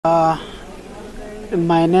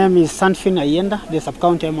My name is Sandfin Ayienda, the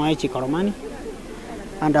sub-county MOH Ikolomani,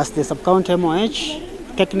 and as the sub-county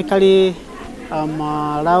MOH, technically I'm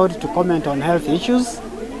allowed to comment on health issues.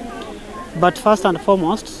 But first and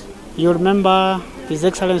foremost, you remember His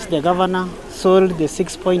Excellency the Governor sold the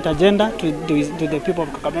 6-point agenda to the people of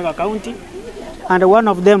Kakamega County, and one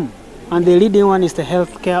of them, and the leading one, is the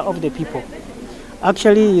health care of the people.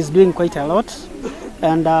 Actually, he's doing quite a lot,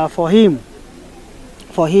 and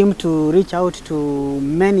for him to reach out to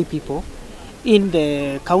many people in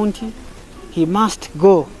the county, he must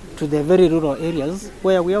go to the very rural areas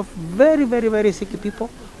where we have very sick people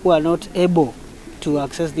who are not able to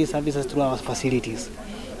access these services through our facilities.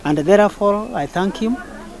 And therefore, I thank him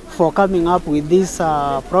for coming up with this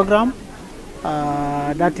program,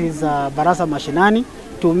 that is Barasa Mashinani,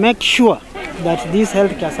 to make sure that these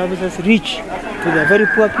healthcare services reach to the very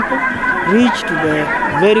poor people, reach to the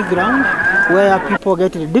very ground, where people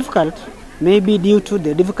get it difficult, maybe due to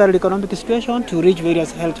the difficult economic situation, to reach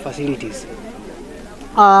various health facilities.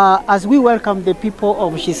 As we welcome the people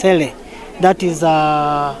of Shisele, that is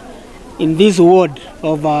in this ward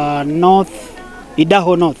of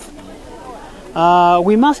Idaho North,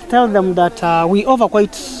 we must tell them that we offer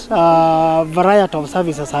quite a variety of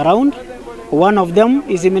services around. One of them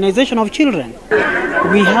is immunization of children.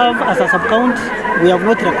 We have, as a sub-county, we have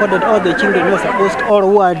not recorded all the children who are supposed or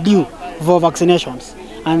who are due for vaccinations,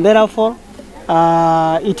 and therefore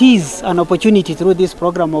it is an opportunity through this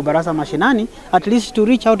program of Barasa Mashinani at least to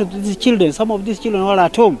reach out to these children. Some of these children are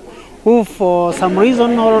at home who for some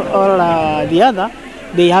reason or the other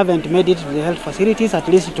they haven't made it to the health facilities, at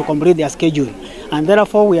least to complete their schedule, and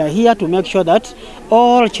therefore we are here to make sure that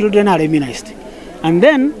all children are immunized. And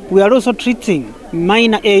then we are also treating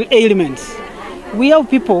minor ailments. We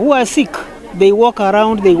have people who are sick, they walk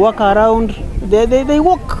around, they walk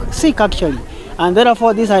sick actually. And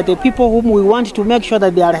therefore these are the people whom we want to make sure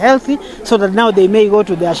that they are healthy, so that now they may go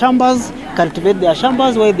to their shambas, cultivate their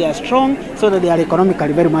shambas where they are strong, so that they are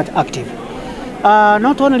economically very much active.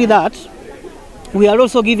 Not only that, we are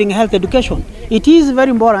also giving health education. It is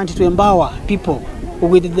very important to empower people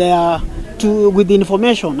with the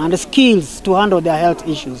information and the skills to handle their health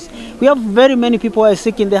issues. We have very many people who are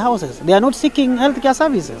sick in the houses. They are not seeking healthcare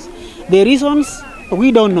services. The reasons,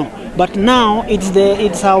 we don't know. But now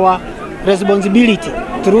it's our responsibility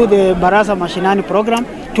through the Barasa Mashinani program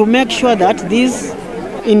to make sure that this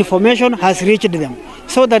information has reached them,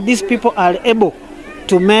 so that these people are able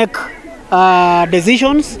to make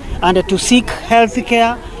decisions and to seek health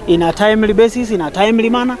care in a timely basis, in a timely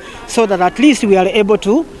manner, so that at least we are able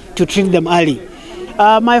to treat them early.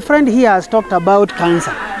 My friend here has talked about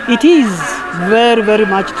cancer. It is very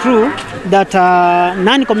much true that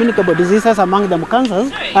non-communicable diseases, among them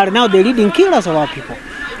cancers, are now the leading killers of our people.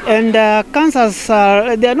 And cancers,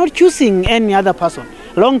 they are not choosing any other person.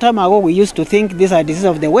 Long time ago, we used to think these are diseases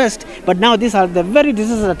of the West, but now these are the very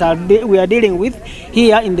diseases that we are dealing with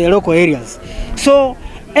here in the local areas. So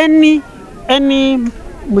any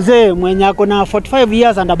mzee mwenye akona 45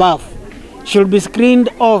 years and above should be screened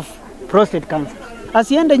of prostate cancer.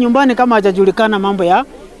 Asiende nyumbani kama hajajulikana mambo ya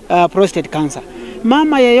prostate cancer.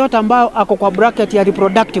 Mama yeyote ambao ako kwa bracket ya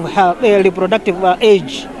reproductive health,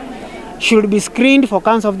 age should be screened for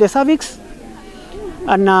cancer of the cervix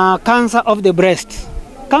and cancer of the breast.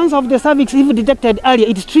 Cancer of the cervix, if detected earlier,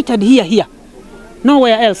 it's treated here.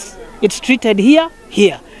 Nowhere else. It's treated here.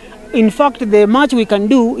 In fact, the much we can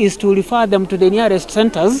do is to refer them to the nearest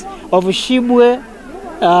centers of Shibwe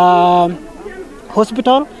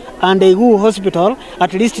Hospital and Egu Hospital,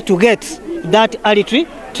 at least to get that early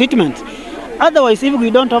treatment. Otherwise, if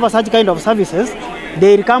we don't offer such kind of services,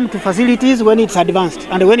 they come to facilities when it's advanced,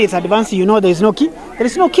 and when it's advanced, you know there is no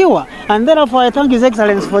cure. And therefore, I thank His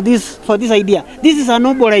Excellency for this idea. This is a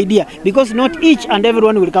noble idea, because not each and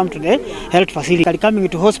everyone will come to the health facility. Coming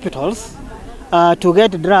to hospitals to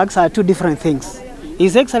get drugs are two different things.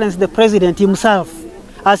 His Excellency the President himself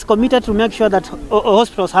has committed to make sure that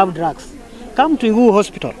hospitals have drugs. Come to Igu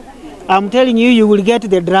Hospital. I'm telling you, you will get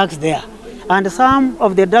the drugs there. And some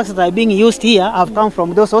of the drugs that are being used here have come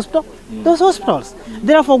from those hospitals.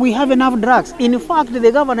 Therefore, we have enough drugs. In fact,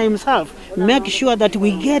 the governor himself makes sure that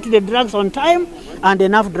we get the drugs on time and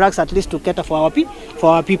enough drugs at least to cater for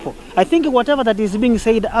our people. I think whatever that is being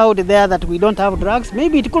said out there that we don't have drugs,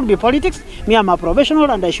 maybe it could be politics. Me, I'm a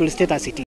professional and I should state as it is.